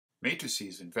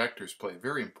Matrices and vectors play a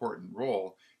very important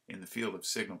role in the field of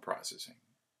signal processing.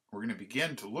 We're going to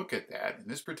begin to look at that in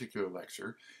this particular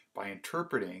lecture by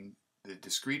interpreting the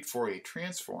discrete Fourier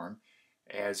transform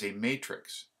as a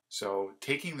matrix. So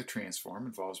taking the transform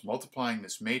involves multiplying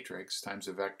this matrix times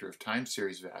a vector of time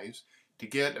series values to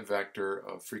get a vector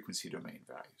of frequency domain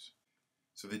values.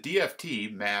 So the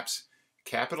DFT maps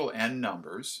capital N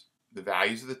numbers, the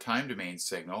values of the time domain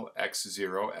signal,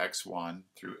 x0, x1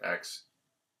 through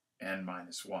xn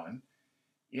minus 1,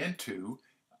 into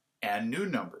n new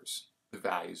numbers, the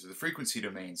values of the frequency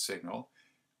domain signal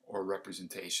or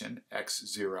representation,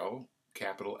 x0,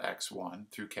 capital X1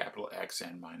 through capital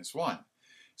Xn minus 1.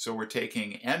 So we're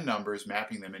taking n numbers,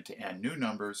 mapping them into n new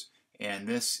numbers, and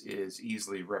this is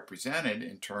easily represented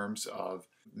in terms of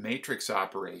matrix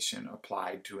operation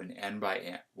applied to an n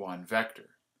by 1 vector.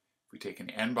 If we take an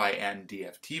n by n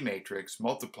DFT matrix,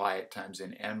 multiply it times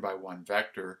an n by 1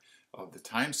 vector of the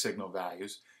time signal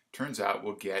values, turns out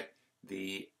we'll get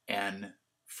the n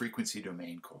frequency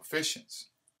domain coefficients.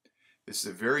 This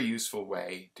is a very useful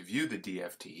way to view the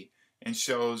DFT and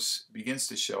begins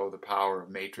to show the power of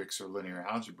matrix or linear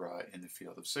algebra in the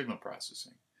field of signal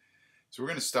processing. So we're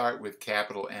going to start with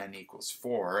capital N equals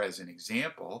 4 as an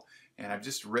example, and I've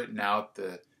just written out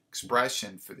the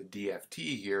expression for the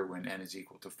DFT here when n is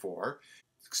equal to 4.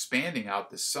 Expanding out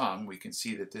the sum, we can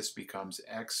see that this becomes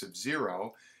x sub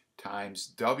 0 times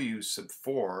w sub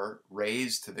 4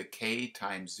 raised to the k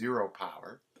times 0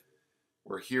 power,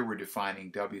 where here we're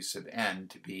defining w sub n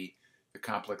to be the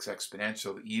complex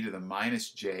exponential e to the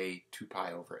minus j 2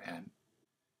 pi over n,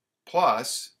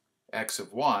 plus x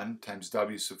of 1 times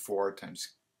w sub 4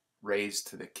 times raised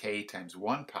to the k times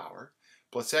 1 power,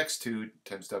 plus x2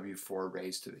 times w4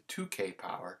 raised to the 2k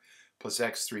power, plus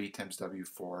x3 times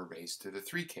w4 raised to the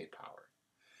 3k power.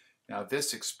 Now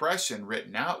this expression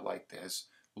written out like this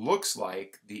looks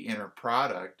like the inner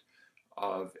product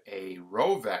of a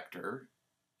row vector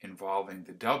involving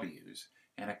the w's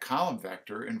and a column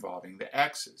vector involving the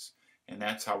x's. And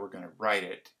that's how we're going to write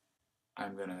it.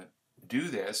 I'm going to do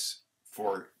this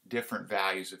for different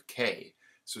values of k.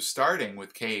 So starting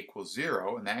with k equals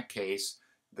 0, in that case,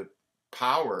 the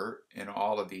power in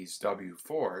all of these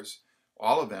w4s,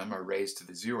 all of them are raised to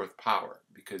the 0th power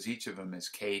because each of them is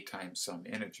k times some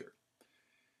integer.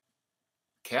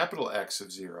 Capital X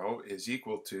of 0 is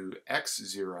equal to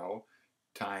x0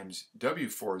 times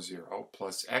w40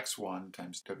 plus x1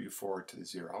 times w4 to the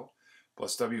 0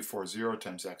 plus w40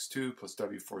 times x2 plus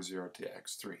w40 to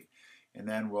x3. And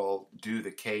then we'll do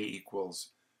the k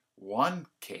equals 1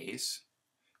 case.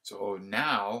 So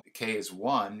now k is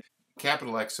 1.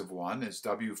 Capital X of 1 is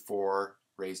w4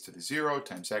 raised to the 0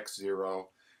 times x0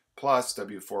 plus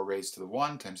w4 raised to the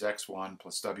 1 times x1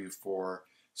 plus w4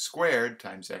 squared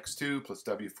times x2 plus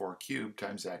w4 cubed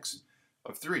times x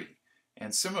of 3.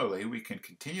 And similarly, we can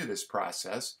continue this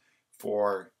process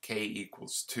for k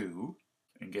equals 2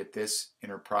 and get this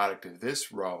inner product of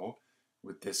this row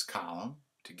with this column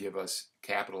to give us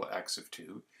capital X of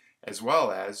 2, as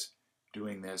well as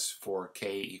doing this for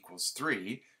k equals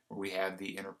 3, where we have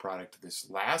the inner product of this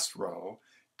last row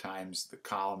times the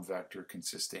column vector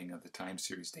consisting of the time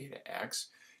series data x.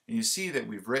 And you see that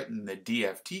we've written the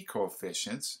DFT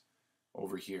coefficients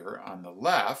over here on the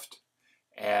left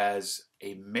as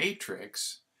a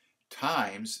matrix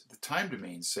times the time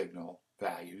domain signal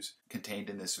values contained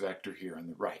in this vector here on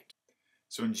the right.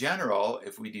 So in general,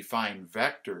 if we define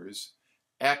vectors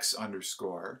x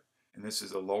underscore, and this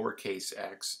is a lowercase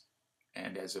x,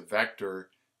 and as a vector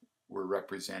we're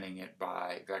representing it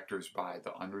by vectors by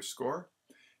the underscore,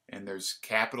 and there's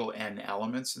capital N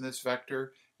elements in this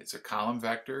vector. It's a column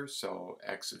vector, so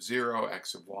x of 0,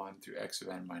 x of 1 through x of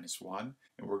n minus 1.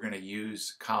 And we're going to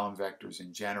use column vectors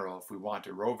in general. If we want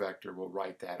a row vector, we'll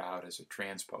write that out as a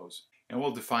transpose. And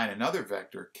we'll define another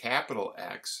vector, capital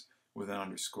X, with an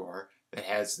underscore, that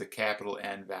has the capital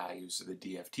N values of the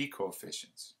DFT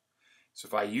coefficients. So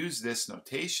if I use this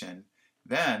notation,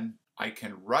 then I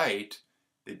can write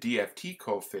the DFT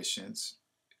coefficients,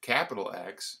 capital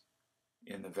X,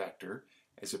 in the vector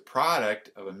as a product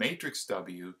of a matrix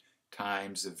W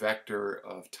times the vector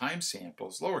of time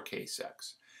samples, lowercase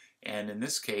x. And in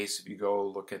this case, if you go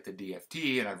look at the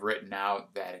DFT, and I've written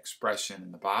out that expression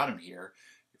in the bottom here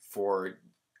for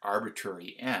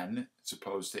arbitrary n, as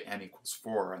opposed to n equals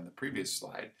 4 on the previous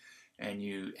slide, and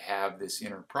you have this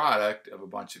inner product of a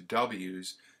bunch of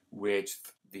w's with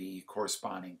the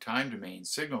corresponding time domain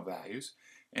signal values,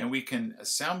 and we can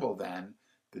assemble then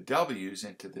the w's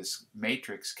into this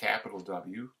matrix capital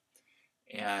W,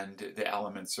 and the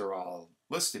elements are all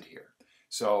listed here.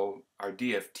 So our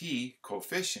DFT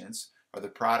coefficients are the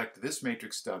product of this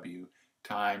matrix W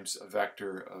times a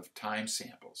vector of time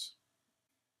samples.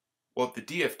 Well, the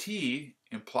DFT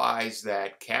implies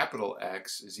that capital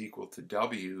X is equal to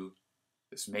W,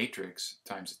 this matrix,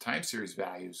 times the time series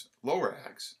values, lower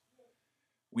x.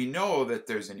 We know that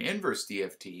there's an inverse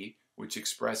DFT which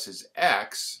expresses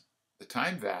x, the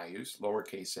time values,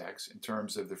 lowercase x, in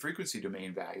terms of the frequency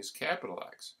domain values, capital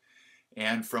X.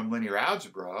 And from linear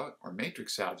algebra, or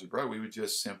matrix algebra, we would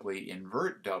just simply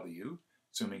invert W,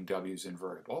 assuming W is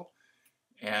invertible,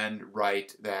 and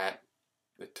write that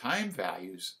the time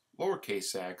values,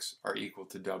 lowercase x, are equal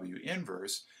to W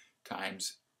inverse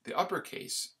times the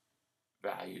uppercase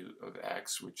value of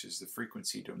x, which is the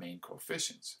frequency domain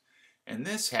coefficients. And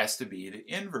this has to be the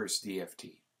inverse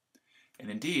DFT. And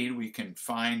indeed, we can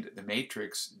find the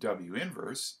matrix W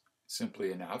inverse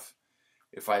simply enough.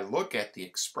 If I look at the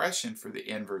expression for the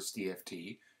inverse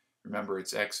DFT, remember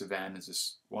it's x of n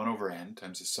is 1 over n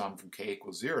times the sum from k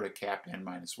equals 0 to cap n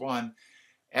minus 1,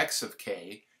 x of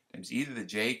k times e to the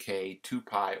jk 2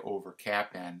 pi over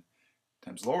cap n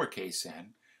times lowercase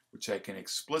n, which I can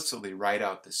explicitly write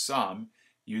out the sum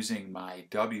using my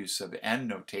w sub n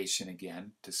notation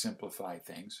again to simplify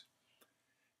things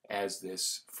as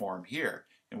this form here.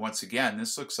 And once again,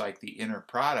 this looks like the inner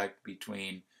product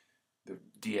between the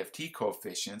DFT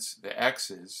coefficients, the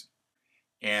x's,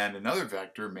 and another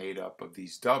vector made up of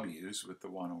these w's with the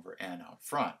 1 over n out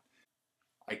front.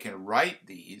 I can write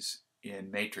these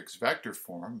in matrix vector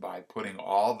form by putting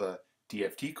all the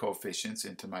DFT coefficients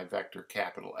into my vector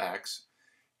capital X,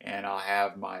 and I'll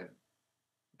have my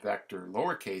vector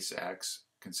lowercase x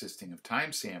consisting of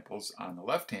time samples on the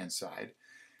left-hand side,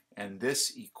 and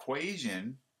this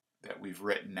equation that we've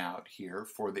written out here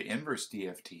for the inverse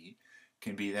DFT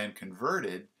can be then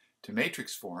converted to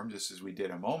matrix form, just as we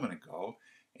did a moment ago,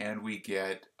 and we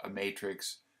get a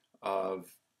matrix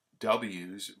of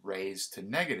w's raised to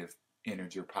negative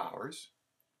integer powers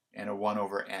and a 1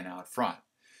 over n out front.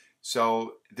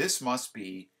 So this must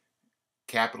be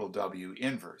capital W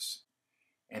inverse.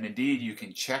 And indeed, you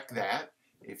can check that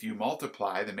if you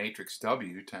multiply the matrix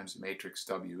W times the matrix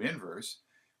W inverse,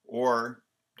 or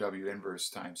W inverse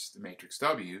times the matrix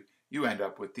W, you end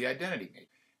up with the identity matrix.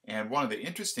 And one of the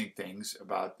interesting things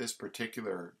about this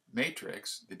particular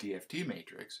matrix, the DFT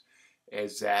matrix,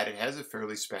 is that it has a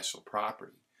fairly special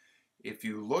property. If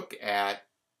you look at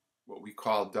what we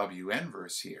call W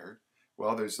inverse here,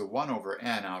 well, there's the 1 over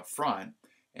n out front,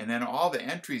 and then all the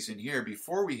entries in here,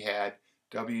 before we had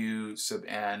W sub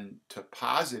n to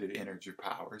positive integer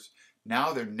powers,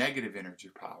 now they're negative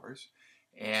integer powers,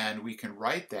 and we can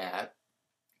write that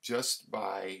just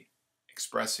by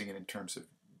expressing it in terms of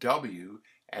W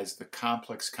as the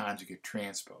complex conjugate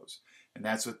transpose. And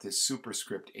that's what this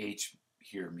superscript h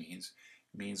here means.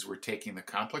 It means we're taking the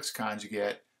complex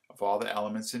conjugate of all the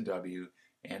elements in W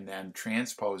and then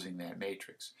transposing that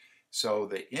matrix. So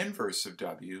the inverse of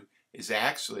W is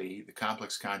actually the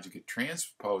complex conjugate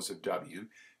transpose of W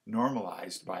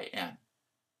normalized by n.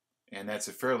 And that's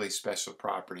a fairly special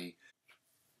property.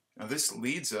 Now this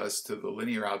leads us to the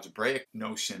linear algebraic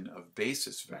notion of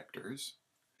basis vectors.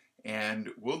 And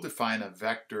we'll define a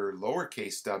vector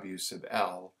lowercase w sub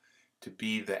L to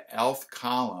be the nth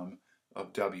column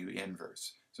of W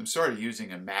inverse. So I'm sort of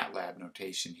using a MATLAB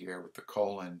notation here with the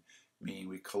colon, meaning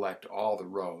we collect all the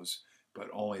rows, but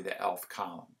only the nth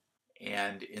column.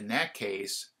 And in that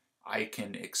case, I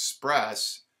can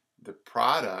express the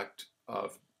product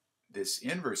of this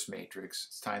inverse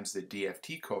matrix times the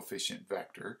DFT coefficient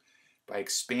vector by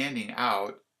expanding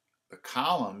out the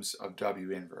columns of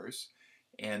W inverse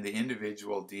and the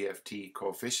individual DFT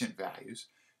coefficient values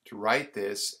to write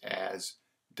this as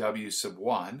W sub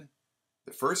 1,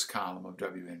 the first column of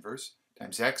W inverse,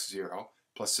 times x0,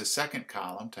 plus the second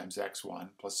column times x1,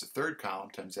 plus the third column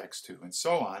times x2, and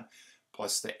so on,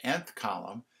 plus the nth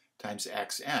column times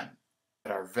xn.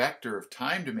 Our vector of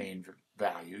time domain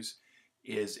values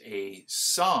is a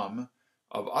sum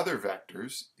of other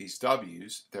vectors, these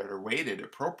w's, that are weighted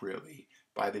appropriately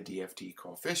by the DFT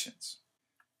coefficients.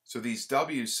 So these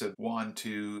w sub 1,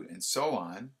 2, and so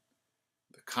on,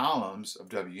 the columns of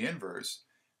W inverse,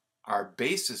 are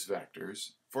basis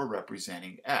vectors for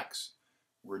representing x.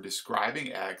 We're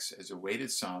describing x as a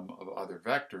weighted sum of other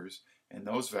vectors, and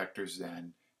those vectors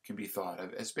then can be thought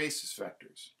of as basis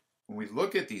vectors. When we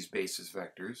look at these basis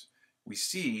vectors, we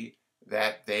see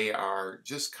that they are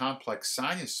just complex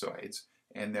sinusoids,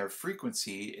 and their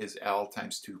frequency is L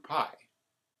times 2 pi.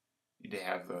 You need to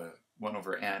have the 1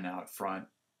 over n out front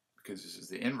because this is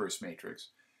the inverse matrix.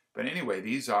 But anyway,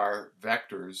 these are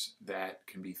vectors that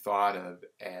can be thought of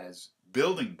as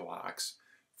building blocks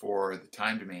for the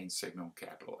time domain signal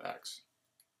capital X.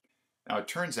 Now it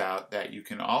turns out that you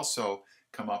can also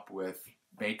come up with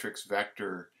matrix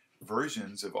vector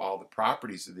versions of all the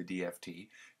properties of the DFT,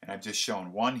 and I've just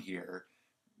shown one here,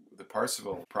 the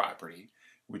Parseval property,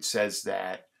 which says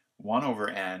that 1 over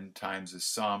n times the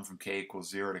sum from k equals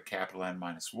 0 to capital N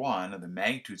minus 1 of the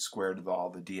magnitude squared of all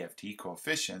the DFT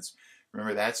coefficients.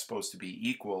 Remember, that's supposed to be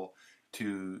equal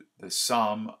to the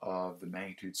sum of the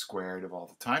magnitude squared of all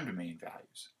the time domain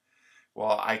values.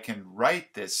 Well, I can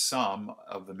write this sum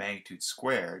of the magnitude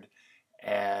squared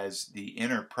as the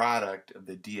inner product of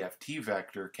the DFT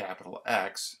vector capital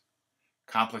X,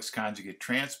 complex conjugate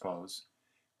transpose,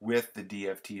 with the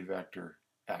DFT vector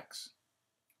X.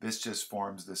 This just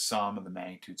forms the sum of the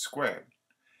magnitude squared.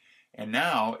 And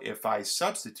now, if I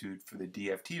substitute for the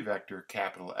DFT vector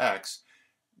capital X,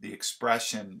 the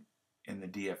expression in the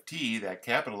DFT, that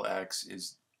capital X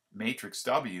is matrix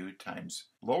W times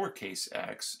lowercase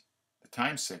x, the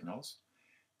time signals,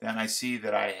 then I see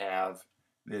that I have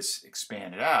this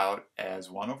expanded out as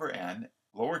 1 over n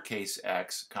lowercase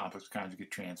x complex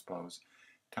conjugate transpose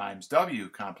times W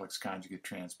complex conjugate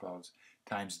transpose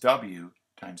times W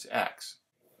times x.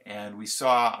 And we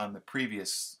saw on the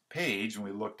previous page, when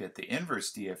we looked at the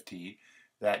inverse DFT,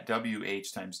 that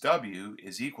WH times W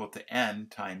is equal to N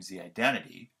times the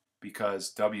identity,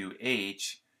 because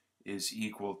WH is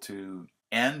equal to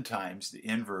N times the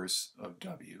inverse of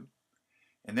W.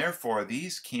 And therefore,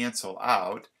 these cancel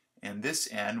out, and this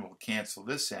N will cancel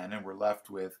this N, and we're left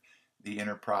with the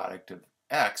inner product of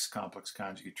X, complex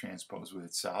conjugate transpose with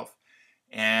itself.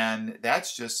 And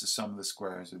that's just the sum of the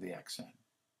squares of the Xn.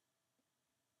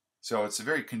 So it's a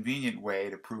very convenient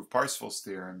way to prove Parseval's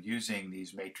theorem using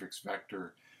these matrix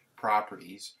vector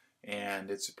properties, and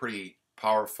it's a pretty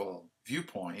powerful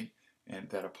viewpoint, and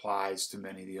that applies to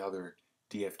many of the other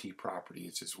DFT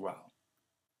properties as well.